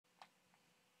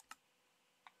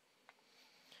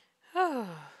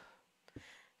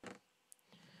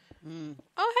Mm.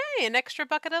 Oh, hey, an extra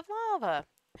bucket of lava.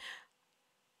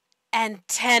 And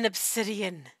 10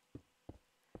 obsidian.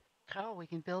 Oh, we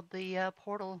can build the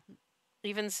portal.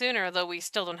 Even sooner, though we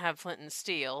still don't have flint and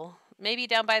steel. Maybe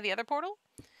down by the other portal?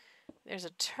 There's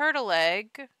a turtle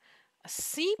egg, a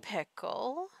sea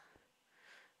pickle,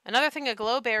 another thing of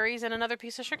glowberries, and another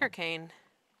piece of sugarcane.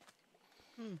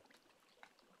 Hmm.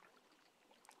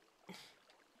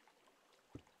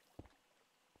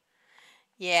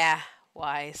 Yeah,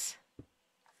 wise.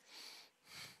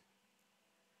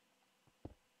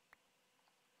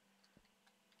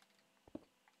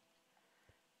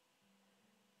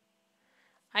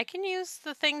 I can use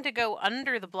the thing to go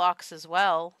under the blocks as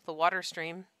well, the water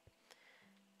stream.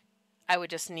 I would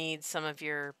just need some of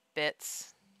your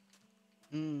bits.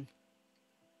 Mm.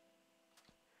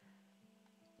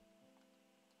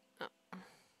 Oh.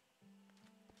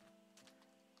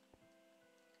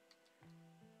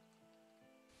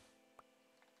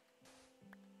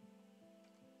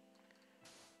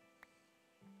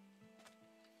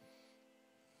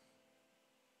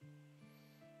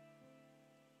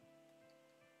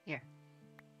 Here.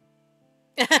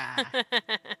 Ah.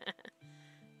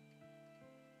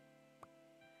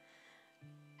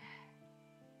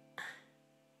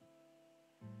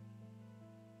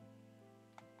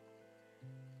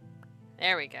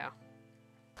 There we go.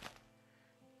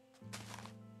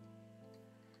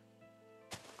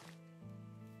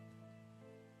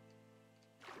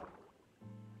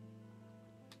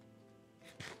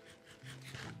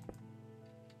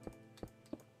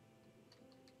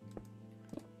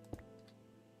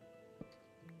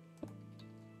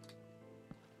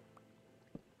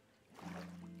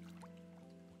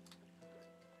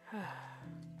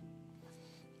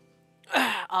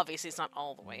 Obviously, it's not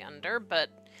all the way under, but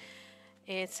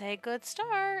it's a good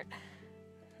start.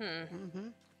 Mm-hmm.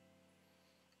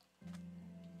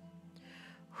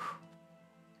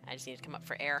 I just need to come up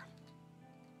for air.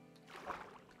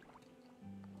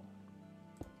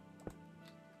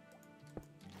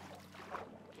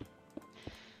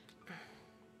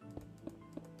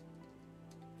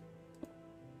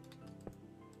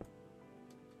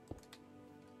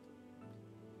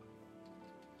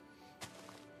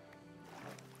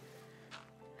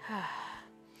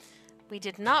 We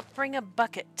did not bring a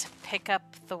bucket to pick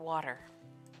up the water.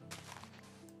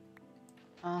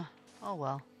 Oh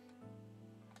well.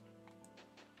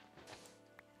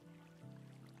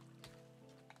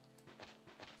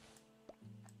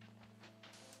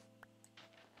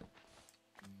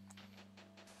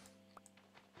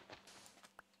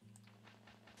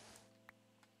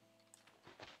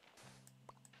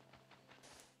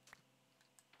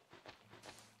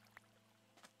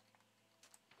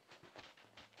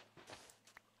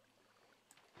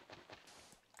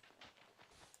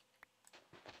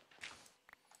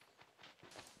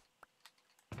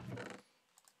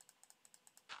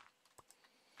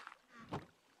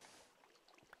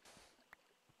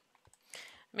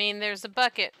 I mean, there's a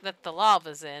bucket that the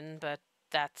lava's in, but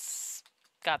that's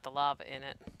got the lava in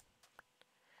it.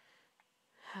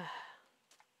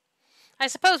 I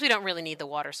suppose we don't really need the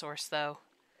water source, though.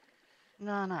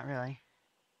 No, not really.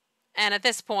 And at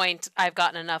this point, I've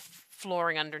gotten enough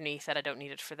flooring underneath that I don't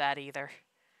need it for that either.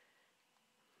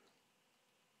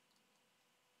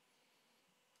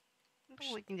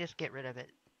 We can just get rid of it.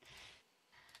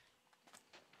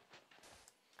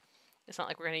 It's not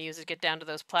like we're going to use it to get down to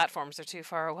those platforms. They're too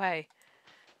far away.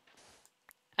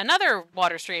 Another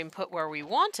water stream put where we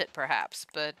want it, perhaps,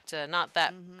 but not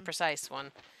that precise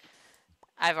one.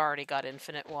 I've already got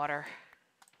infinite water.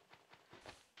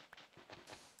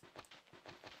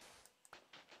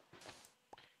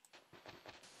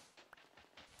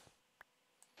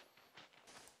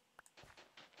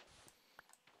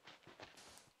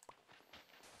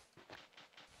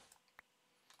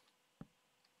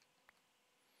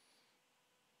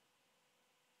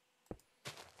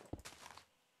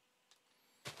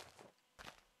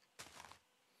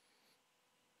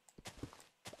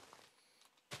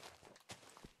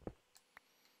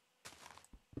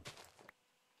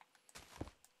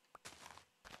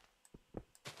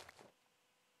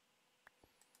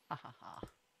 Ha ha ha.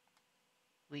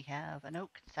 We have an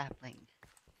oak sapling.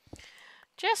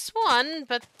 Just one,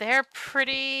 but they're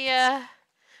pretty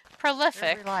prolific.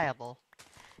 They're reliable.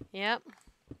 Yep.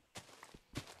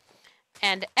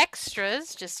 And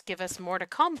extras just give us more to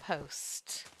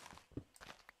compost.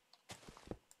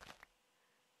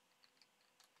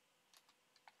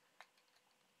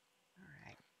 All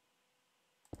right.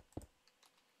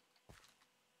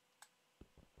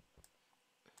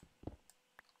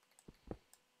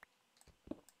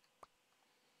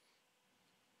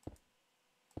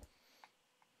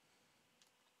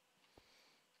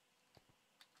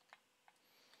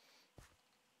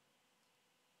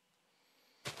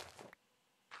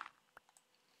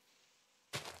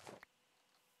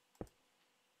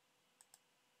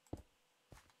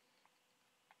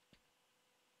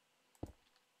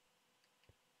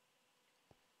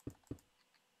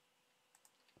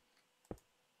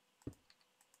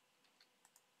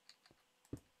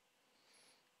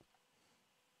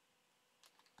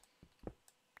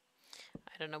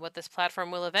 don't know what this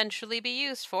platform will eventually be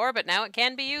used for, but now it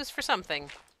can be used for something.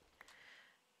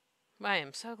 I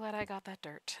am so glad I got that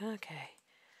dirt. Okay.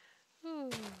 Ooh.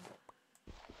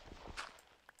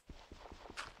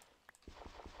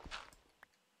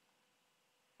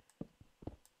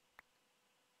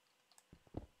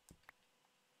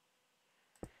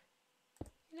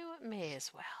 You know what? May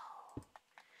as well.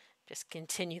 Just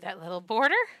continue that little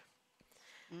border.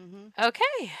 Mm-hmm.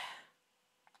 Okay.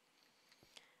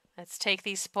 Let's take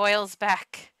these spoils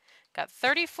back. Got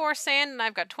 34 sand and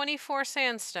I've got 24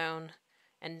 sandstone.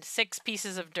 And 6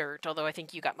 pieces of dirt, although I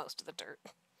think you got most of the dirt.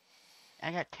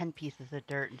 I got 10 pieces of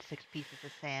dirt and 6 pieces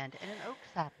of sand and an oak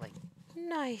sapling.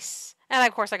 Nice. And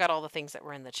of course I got all the things that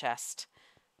were in the chest.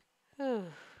 Ooh.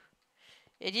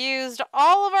 It used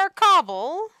all of our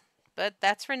cobble, but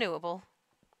that's renewable.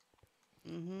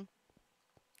 Mm-hmm.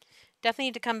 Definitely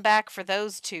need to come back for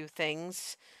those 2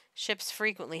 things. Ships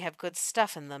frequently have good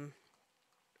stuff in them.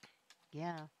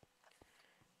 Yeah.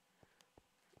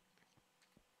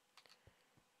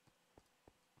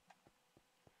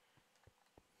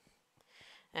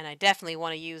 And I definitely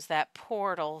want to use that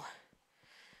portal.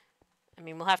 I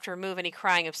mean, we'll have to remove any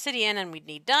crying obsidian, and we'd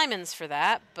need diamonds for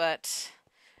that, but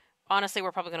honestly,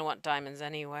 we're probably going to want diamonds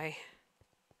anyway.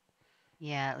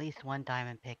 Yeah, at least one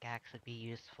diamond pickaxe would be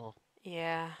useful.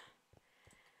 Yeah.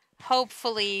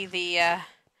 Hopefully the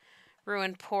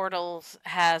ruined portal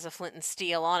has a flint and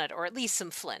steel on it, or at least some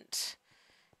flint.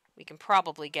 We can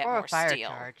probably get Or a more fire steel.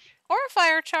 charge. Or a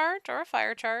fire charge, or a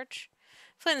fire charge.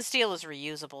 Flint and steel is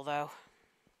reusable, though.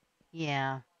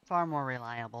 Yeah, far more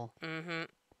reliable. Mm-hmm.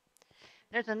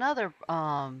 There's another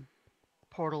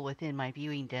portal within my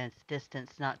viewing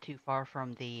distance not too far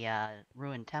from the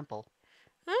ruined temple.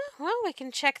 Well, we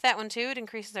can check that one, too. It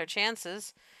increases our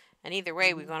chances. And either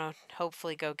way, we're Mm-hmm. going to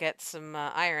hopefully go get some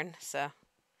iron, so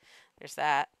there's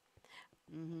that.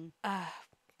 Mm-hmm. Uh,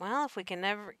 well, if we can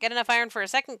never get enough iron for a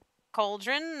second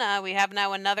cauldron, we have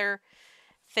now another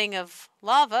thing of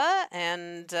lava,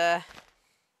 and,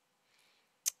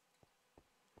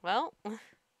 well,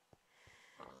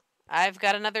 I've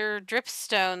got another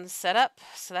dripstone set up,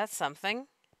 so that's something.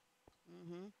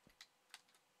 Mm-hmm.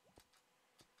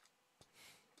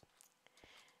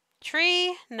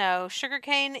 Tree? No.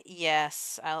 Sugarcane?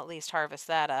 Yes. I'll at least harvest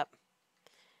that up.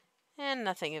 And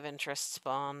nothing of interest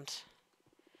spawned.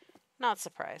 Not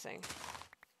surprising.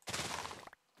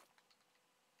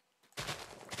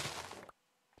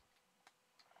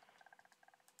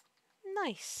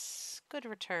 Nice. Good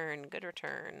return. Good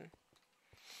return.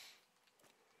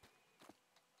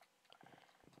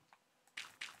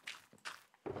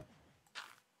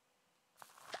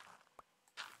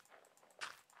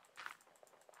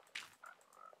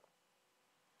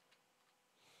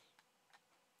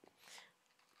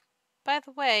 By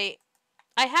the way,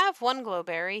 I have one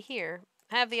glowberry here.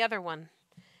 I have the other one.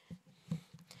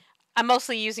 I'm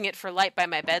mostly using it for light by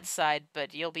my bedside,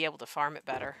 but you'll be able to farm it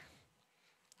better.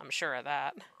 I'm sure of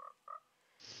that.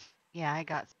 Yeah, I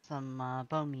got some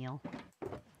bone meal.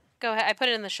 Go ahead. I put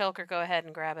it in the shulker. Go ahead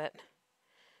and grab it.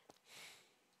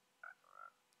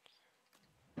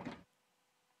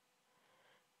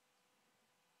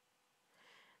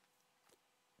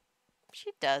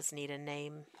 She does need a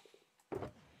name.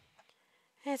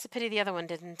 It's a pity the other one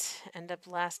didn't end up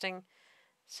lasting.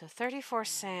 So 34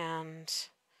 sand.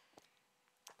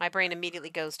 My brain immediately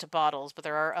goes to bottles, but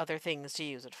there are other things to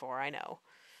use it for, I know.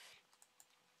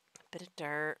 A bit of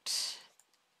dirt.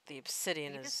 The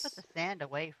obsidian You is... just put the sand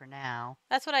away for now.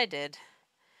 That's what I did.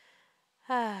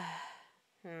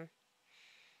 Think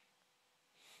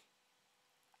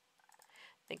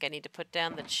I need to put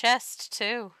down the chest,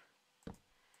 too.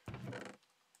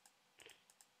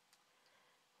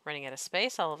 Running out of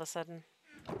space all of a sudden.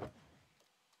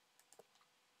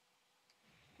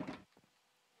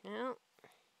 Well,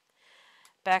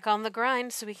 back on the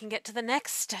grind so we can get to the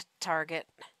next target.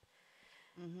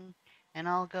 Mm-hmm. And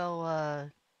I'll go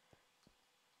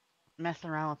messing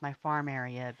around with my farm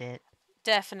area a bit.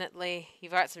 Definitely.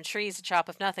 You've got some trees to chop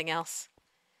if nothing else.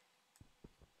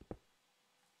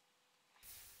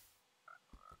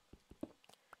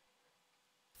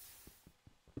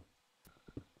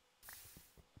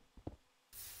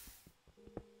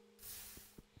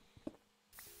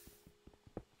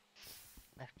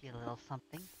 Left you a little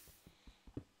something.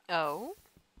 Oh?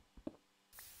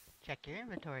 Check your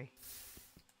inventory.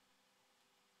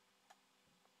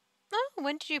 Oh,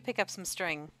 when did you pick up some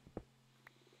string?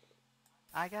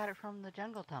 I got it from the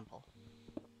jungle temple.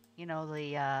 You know,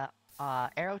 the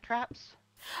arrow traps?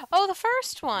 Oh, the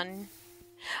first one.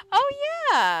 Oh,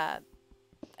 yeah.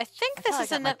 I think I this thought I is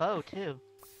got my enough. bow, too.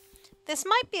 This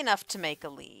might be enough to make a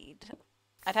lead.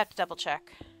 I'd have to double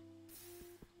check.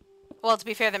 Well, to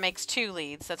be fair, that makes 2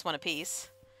 leads. That's 1 apiece.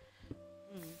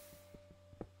 Mm.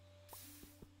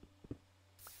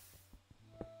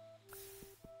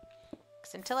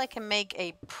 'Cause until I can make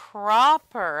a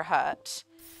proper hut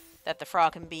that the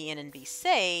frog can be in and be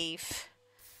safe,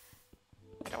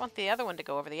 I don't want the other one to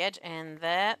go over the edge. And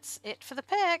that's it for the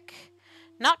pick.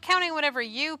 Not counting whatever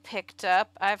you picked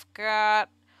up, I've got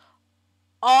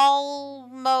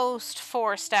almost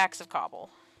 4 stacks of cobble.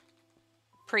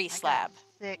 I got Pre-slab.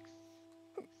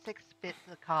 six bits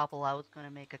of cobble. I was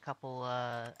gonna make a couple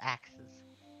axes.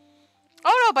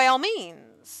 Oh no, by all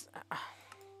means.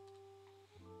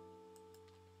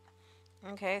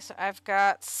 Okay, so I've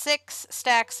got 6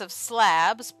 stacks of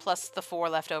slabs plus the 4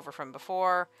 left over from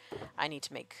before. I need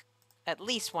to make at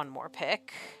least 1 more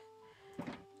pick.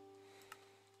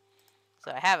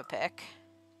 So I have a pick.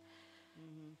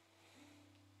 Mm-hmm.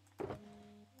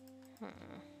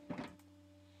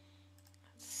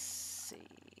 Let's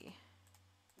see.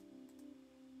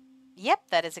 Yep,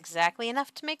 that is exactly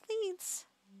enough to make leads.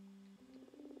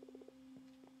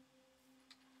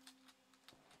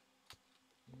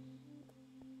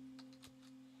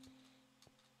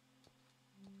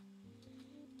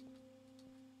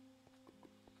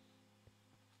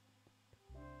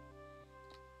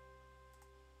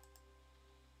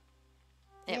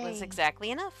 It was Yay!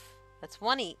 exactly enough. That's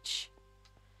 1 each.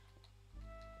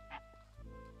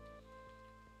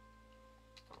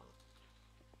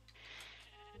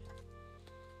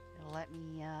 It'll let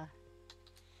me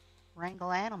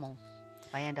wrangle animals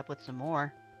if I end up with some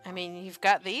more. I mean, you've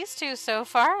got these 2 so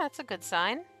far. That's a good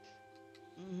sign.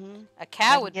 Mm-hmm. A If I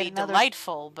cow can would get be another,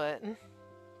 delightful, but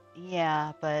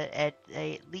yeah, but at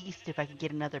least if I can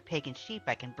get another pig and sheep,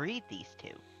 I can breed these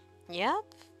two, yep,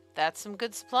 that's some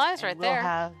good supplies and right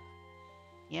there.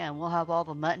 and we'll have all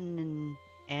the mutton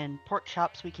and pork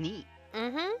chops we can eat.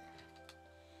 Mm-hmm.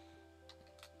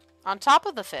 On top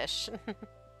of the fish.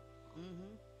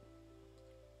 Mm-hmm.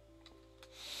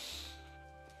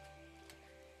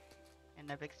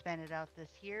 And I've expanded out this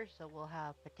here, so we'll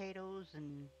have potatoes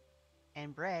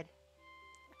and bread.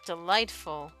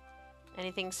 Delightful.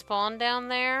 Anything spawn down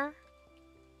there?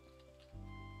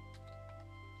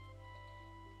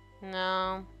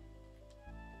 No.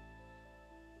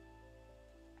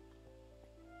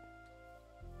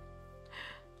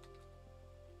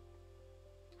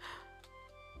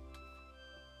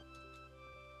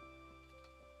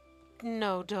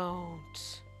 No,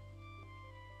 don't.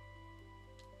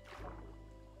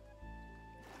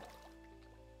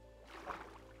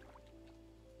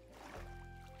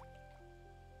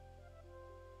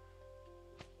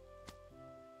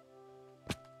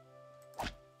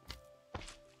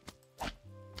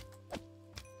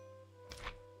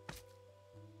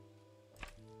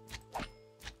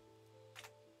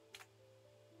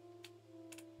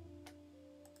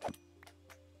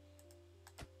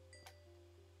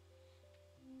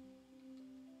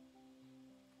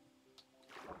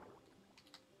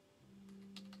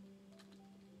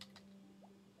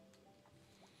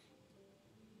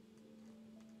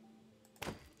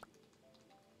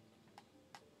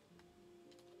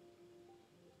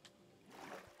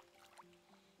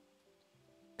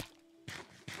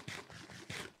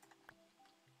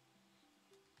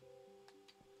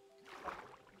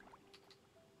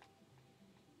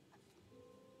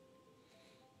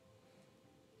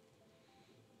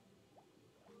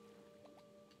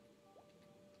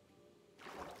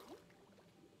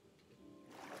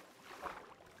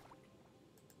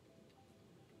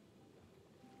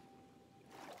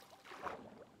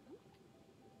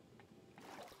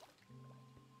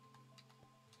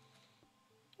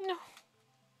 No.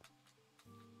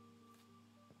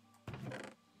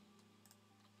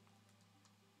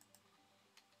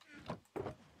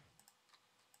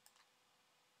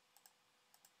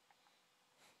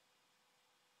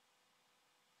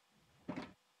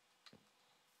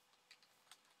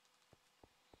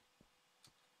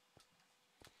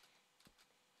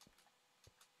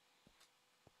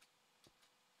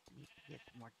 Need to get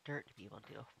some more dirt to be able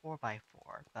to do a 4x4,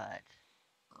 but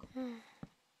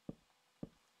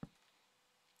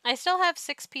I still have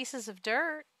 6 pieces of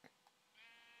dirt.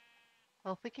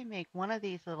 well, if we can make one of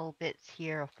these little bits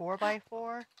here a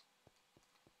 4x4,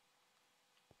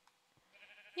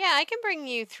 Yeah, I can bring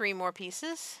you 3 more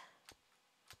pieces.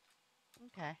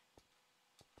 okay.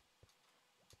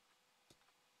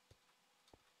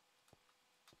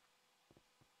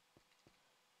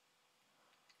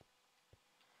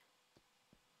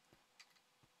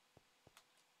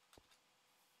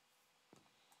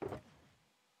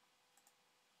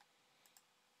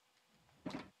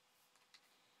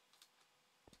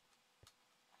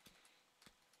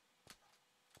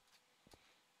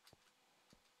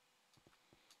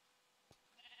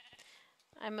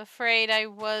 I'm afraid I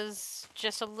was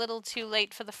just a little too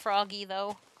late for the froggy,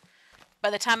 though. By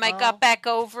the time I got Oh, back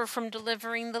over from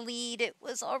delivering the lead, it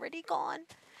was already gone.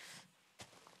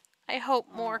 I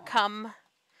hope more oh, come.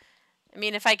 I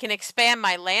mean, if I can expand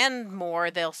my land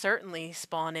more, they'll certainly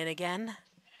spawn in again.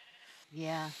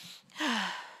 yeah.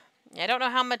 I don't know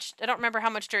how much. I don't remember how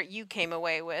much dirt you came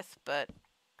away with, but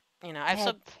I I've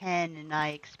still. had 10 and I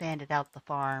expanded out the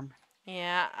farm.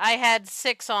 Yeah, I had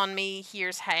 6 on me.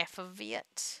 Here's half of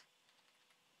it.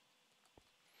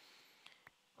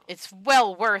 It's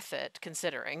well worth it,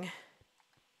 considering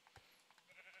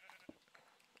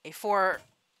a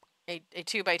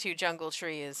 2x2 jungle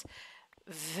tree is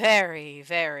very,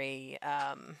 very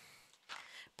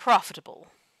profitable.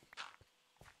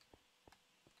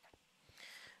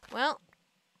 Well,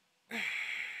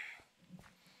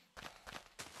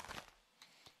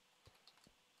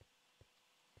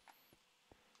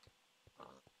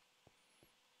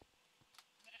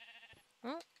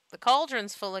 the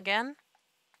cauldron's full again.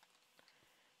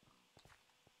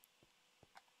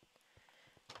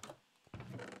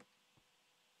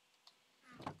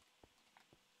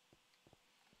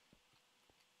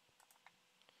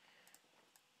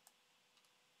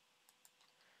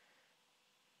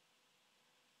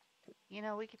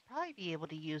 We could probably be able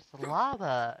to use the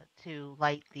lava to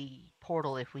light the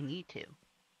portal if we need to.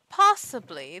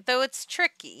 Possibly, though it's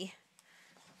tricky.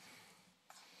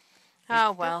 It's Oh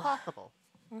still well. possible.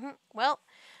 Well,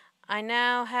 I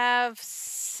now have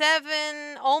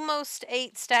 7, almost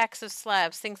 8 stacks of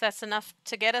slabs. Think that's enough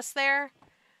to get us there?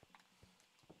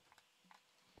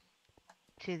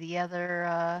 To the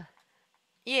other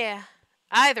Yeah,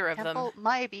 either of them. temple,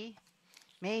 maybe.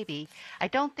 Maybe. I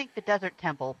don't think the desert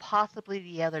temple, possibly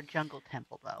the other jungle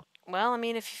temple, though. Well, I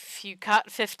mean, if you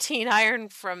got 15 iron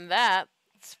from that,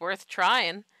 it's worth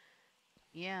trying.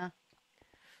 Yeah.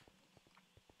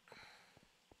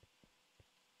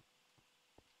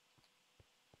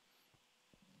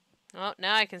 Oh,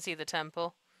 now I can see the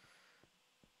temple.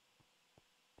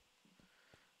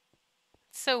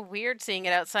 It's so weird seeing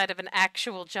it outside of an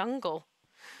actual jungle.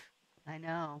 I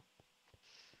know.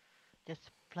 Just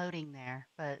floating there.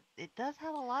 But it does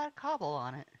have a lot of cobble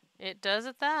on it. It does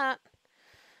at that.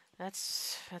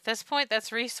 That's, at this point,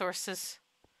 that's resources.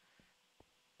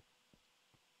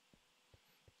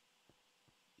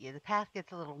 Yeah, the path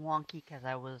gets a little wonky because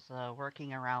I was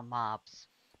working around mobs.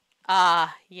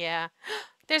 Ah, yeah.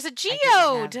 There's a I didn't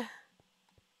have. geode!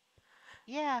 Yeah,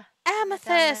 yeah, down there.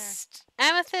 Amethyst!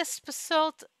 Amethyst,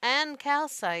 basalt, and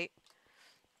calcite.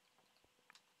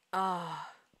 Oh.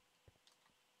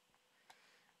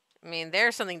 I mean,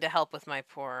 there's something to help with my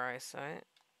poor eyesight.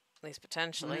 At least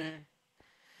potentially.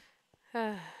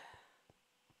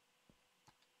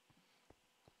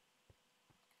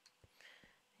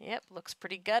 Yep, looks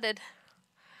pretty gutted.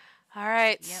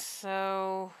 Alright, Yep,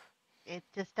 so... it's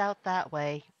just out that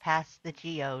way, past the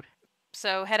geode.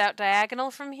 So head out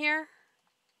diagonal from here?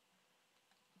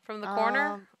 From the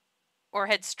corner? Um, Or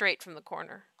head straight from the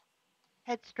corner?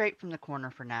 Head straight from the corner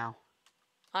for now.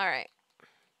 Alright.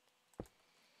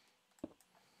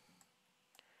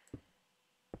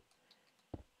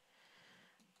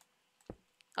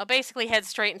 I'll basically head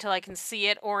straight until I can see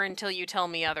it, or until you tell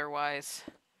me otherwise.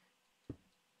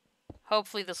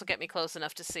 Hopefully this will get me close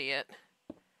enough to see it.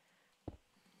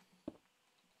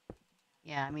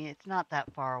 Yeah, I mean, it's not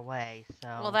that far away, so.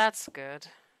 Well, that's good.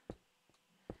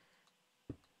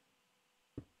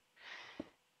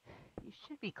 You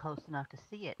should be close enough to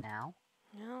see it now.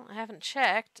 Well, I haven't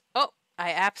checked. Oh,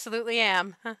 I absolutely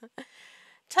am.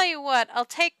 Tell you what, I'll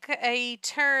take a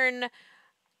turn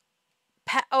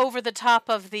over the top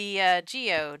of the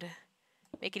geode.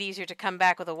 Make it easier to come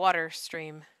back with a water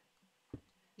stream.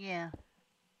 Yeah.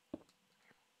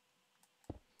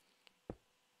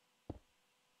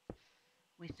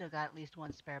 We still got at least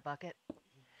one spare bucket.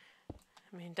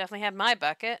 I mean, definitely have my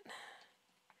bucket.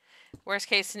 Worst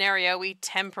case scenario, we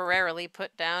temporarily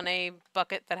put down a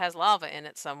bucket that has lava in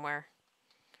it somewhere.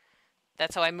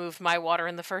 That's how I moved my water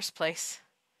in the first place.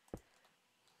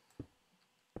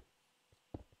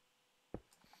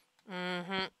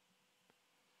 Mm-hmm.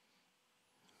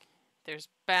 There's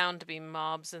bound to be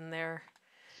mobs in there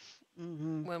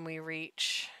when we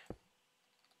reach.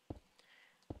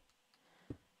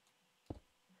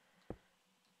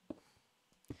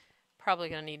 Probably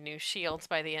gonna need new shields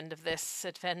by the end of this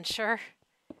adventure.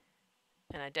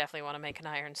 And I definitely want to make an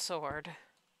iron sword.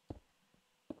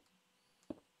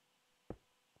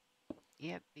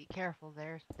 Yep, be careful.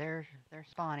 They're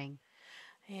spawning.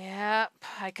 Yep,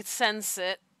 I could sense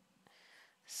it.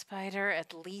 Spider,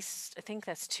 at least, I think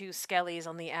that's 2 skellies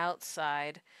on the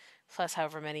outside, plus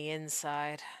however many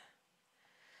inside.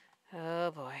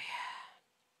 Oh boy.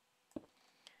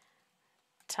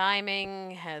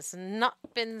 Timing has not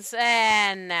been.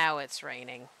 And now it's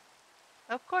raining.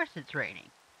 Of course it's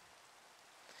raining.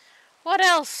 What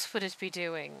else would it be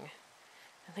doing?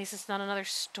 At least it's not another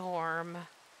storm.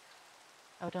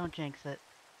 Oh, don't jinx it.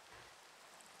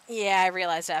 Yeah, I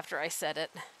realized after I said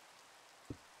it.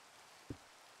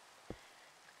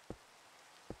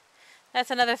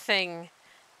 That's another thing.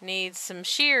 Needs some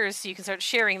shears so you can start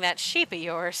shearing that sheep of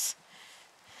yours.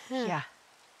 Yeah.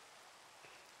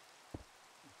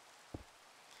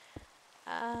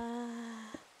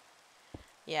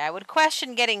 Yeah, I would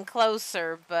question getting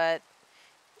closer, but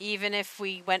even if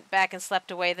we went back and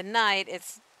slept away the night,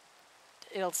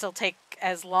 it'll still take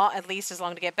at least as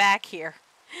long to get back here.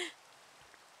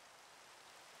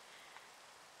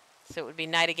 So it would be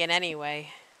night again anyway.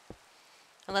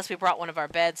 Unless we brought one of our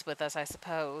beds with us, I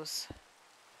suppose.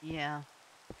 Yeah.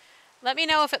 Let me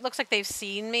know if it looks like they've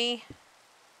seen me.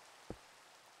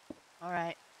 All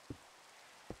right.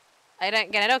 I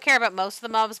don't care about most of the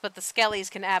mobs, but the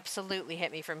skellies can absolutely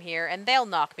hit me from here, and they'll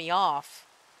knock me off.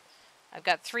 I've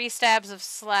got 3 stacks of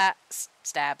slabs.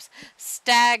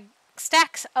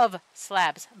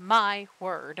 My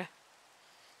word.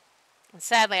 And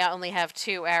sadly, I only have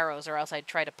 2 arrows, or else I'd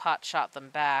try to pot shot them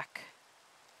back.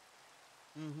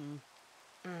 Mm-hmm.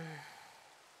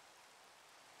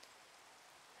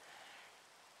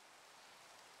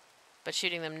 But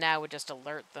shooting them now would just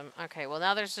alert them. Okay, well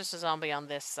now there's just a zombie on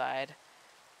this side.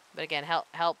 But again,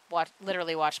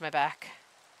 literally watch my back.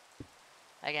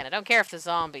 Again, I don't care if the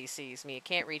zombie sees me. It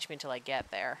can't reach me until I get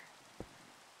there.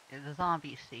 The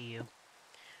zombies see you.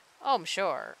 Oh, I'm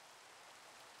sure.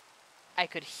 I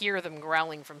could hear them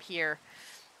growling from here.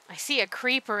 I see a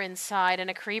creeper inside and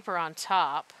a creeper on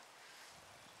top.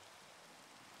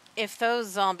 If those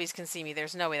zombies can see me,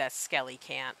 there's no way that skelly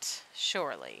can't.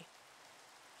 Surely.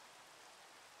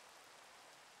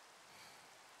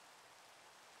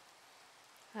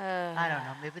 I don't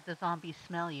know. Maybe the zombies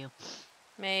smell you.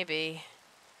 Maybe.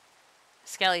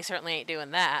 Skelly certainly ain't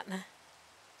doing that.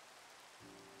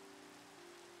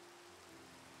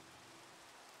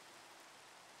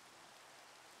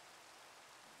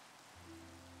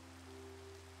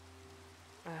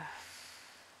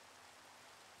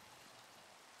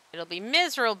 It'll be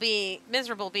miserable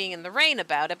being in the rain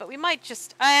about it, but we might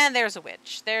just... And there's a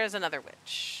witch. There's another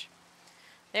witch.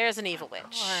 There's an evil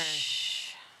witch.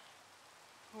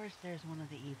 Of course there's one of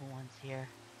the evil ones here.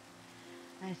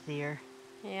 I see her.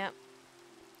 Yep.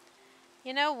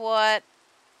 You know what?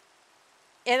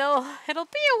 It'll be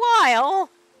a while.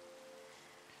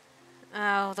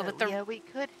 Oh, with the... Yeah, we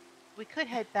could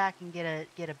head back and get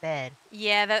a bed.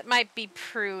 Yeah, that might be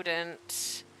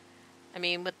prudent. I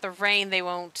mean, with the rain, they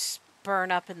won't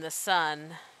burn up in the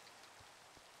sun.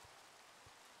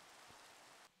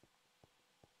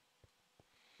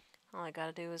 All I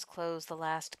gotta do is close the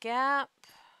last gap.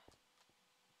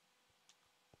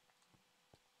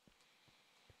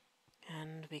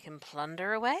 And we can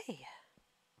plunder away.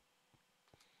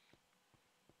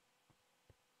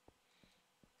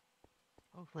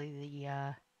 Hopefully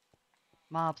the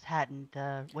mobs hadn't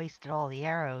wasted all the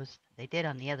arrows they did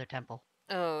on the other temple.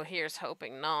 Oh, here's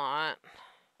hoping not.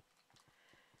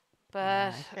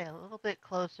 Yeah, But... I say a little bit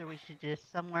closer. We should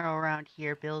just somewhere around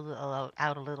here build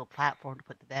out a little platform to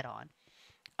put the bed on.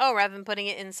 Oh, rather than putting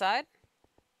it inside?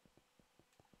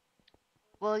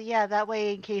 Well, yeah, that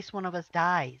way in case one of us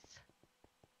dies,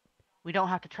 we don't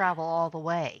have to travel all the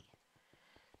way.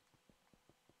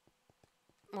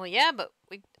 Well, yeah, but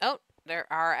we... Oh, there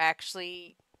are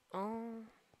actually... Oh,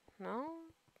 no?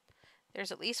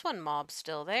 There's at least one mob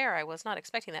still there. I was not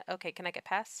expecting that. Okay, can I get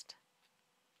past?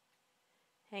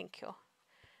 Thank you.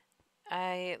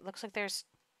 It looks like there's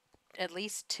at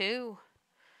least 2.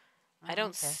 I don't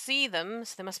Okay. see them,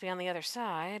 so they must be on the other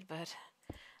side, but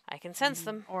I can sense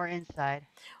them. Or inside.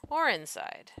 Or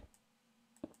inside.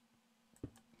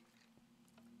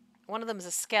 One of them is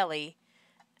a skelly,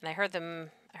 and I heard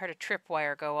a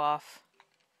tripwire go off.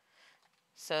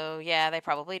 So, yeah, they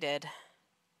probably did.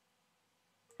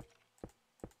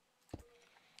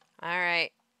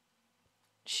 Alright.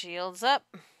 Shields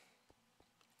up.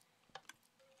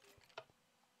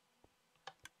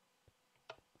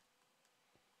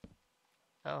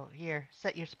 So, here,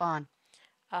 set your spawn.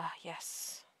 Ah,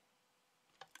 yes.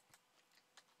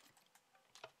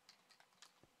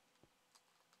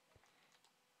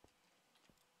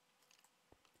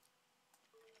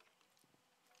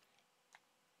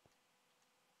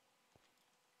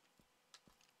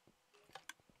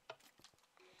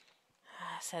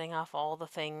 Setting off all the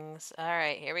things.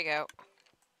 Alright, here we go.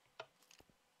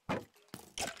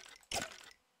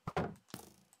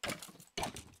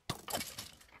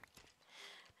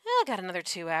 got another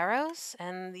 2 arrows.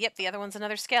 And yep, the other one's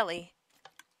another skelly.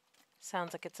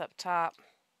 Sounds like it's up top.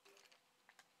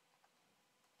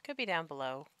 Could be down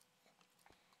below.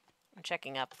 I'm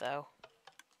checking up, though.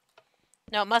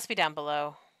 No, it must be down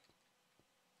below.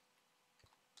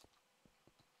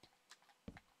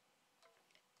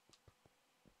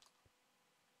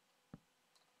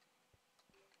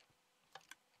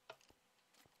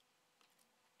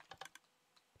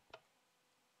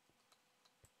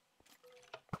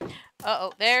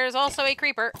 Uh-oh, there's also a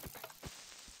creeper.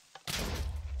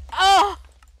 Oh!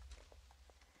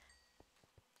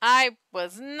 I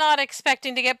was not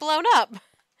expecting to get blown up.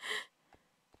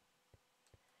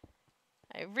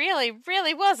 I really,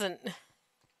 really wasn't.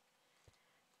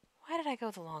 Why did I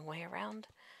go the long way around?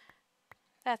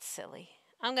 That's silly.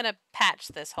 I'm gonna patch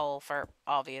this hole for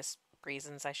obvious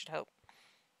reasons, I should hope.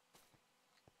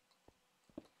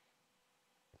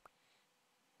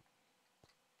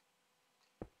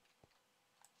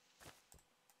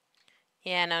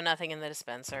 Yeah, no, nothing in the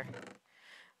dispenser.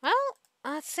 Well,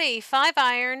 let's see. 5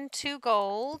 iron, 2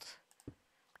 gold,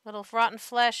 little rotten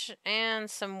flesh, and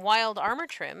some wild armor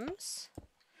trims.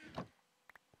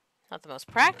 Not the most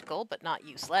practical, but not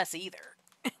useless either.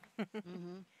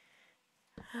 Mm-hmm.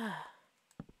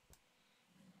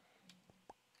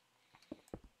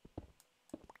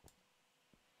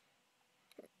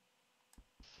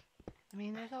 I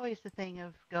mean, there's always the thing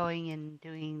of going and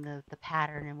doing the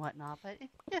pattern and whatnot, but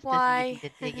it's just as easy Why? to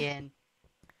dig in.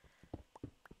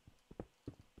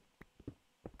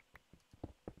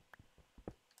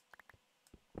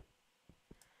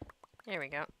 There we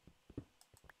go.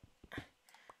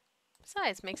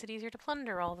 Besides, makes it easier to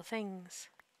plunder all the things.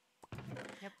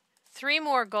 Yep. 3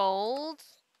 more gold.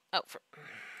 Oh,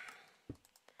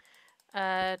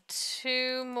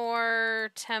 2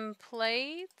 more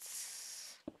templates.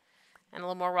 And a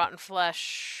little more rotten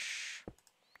flesh.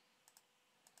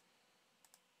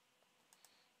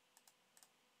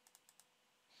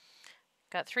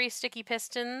 Got 3 sticky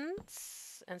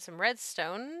pistons and some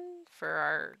redstone for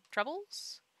our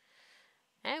troubles.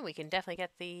 And we can definitely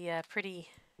get the pretty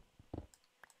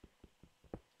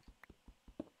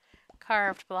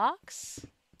carved blocks.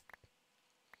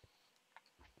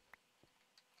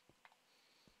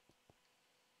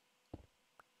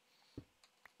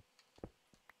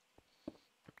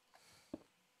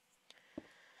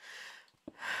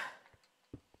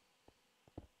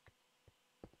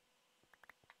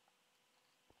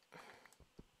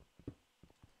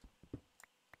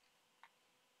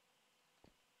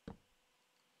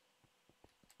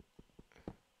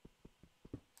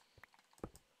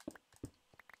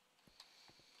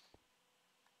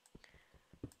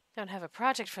 Don't have a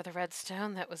project for the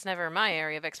redstone. That was never my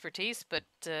area of expertise, but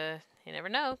you never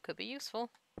know. Could be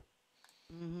useful.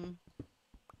 Mm-hmm.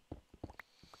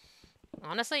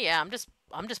 Honestly, yeah, I'm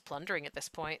just plundering at this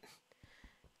point.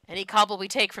 Any cobble we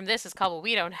take from this is cobble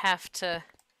we don't have to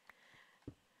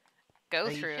go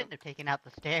So you through. shouldn't have taken out the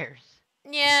stairs.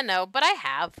 Yeah, no, but I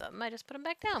have them. I just put them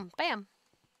back down. Bam.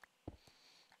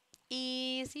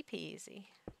 Easy peasy.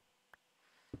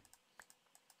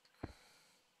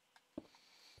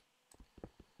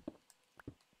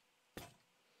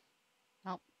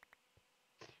 Oh,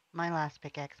 my last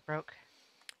pickaxe broke.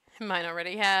 Mine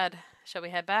already had. Shall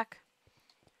we head back?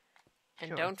 And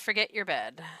Sure. don't forget your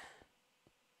bed.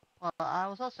 Well, I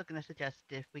was also going to suggest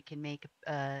if we can make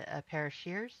a pair of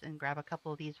shears and grab a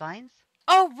couple of these vines.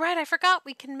 Oh, right, I forgot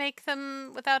we can make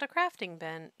them without a crafting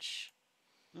bench.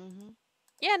 Mm-hmm.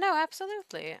 Yeah, no,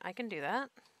 absolutely. I can do that.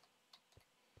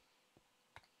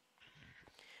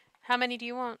 How many do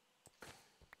you want?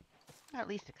 At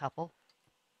least a couple.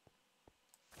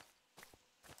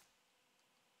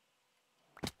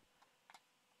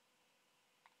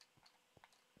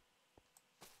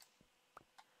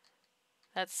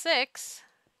 That's 6.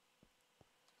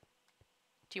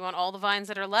 Do you want all the vines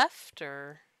that are left,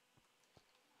 or?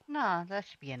 No, that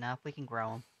should be enough. We can grow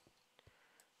them.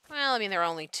 Well, I mean, there are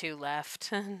only 2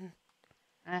 left.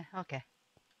 Okay.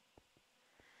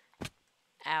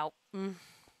 Ow. Mm.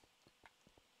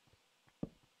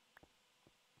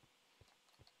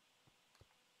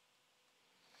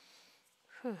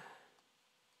 Whew.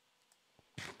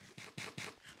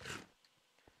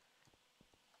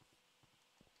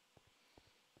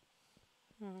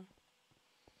 Hmm.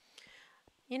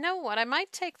 You know what? I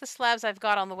might take the slabs I've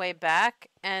got on the way back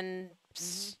and Mm-hmm.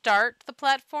 start the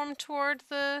platform toward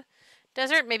the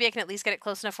desert. Maybe I can at least get it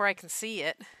close enough where I can see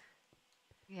it.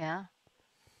 Yeah.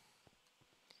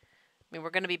 I mean, we're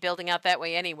going to be building out that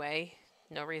way anyway.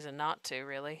 No reason not to,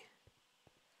 really.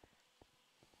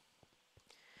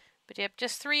 But yep,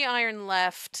 just 3 iron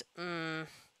left.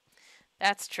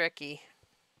 That's tricky.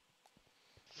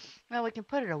 Well, we can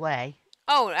put it away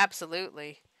Oh,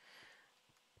 absolutely.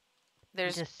 and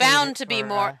There's just save bound it to be for.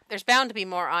 more. There's bound to be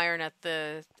more iron at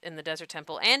the in the desert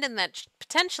temple, and in that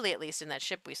potentially at least in that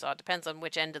ship we saw. It depends on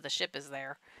which end of the ship is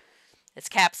there. It's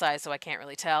capsized, so I can't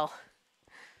really tell.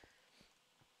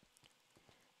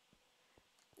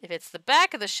 If it's the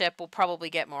back of the ship, we'll probably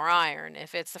get more iron.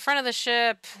 If it's the front of the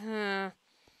ship, I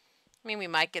mean, we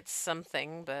might get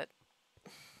something, but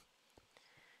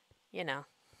you know.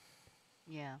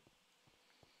 Yeah.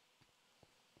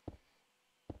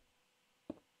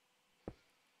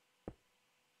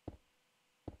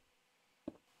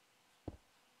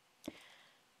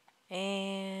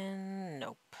 And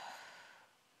nope.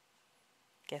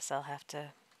 Guess I'll have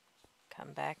to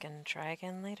come back and try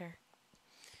again later.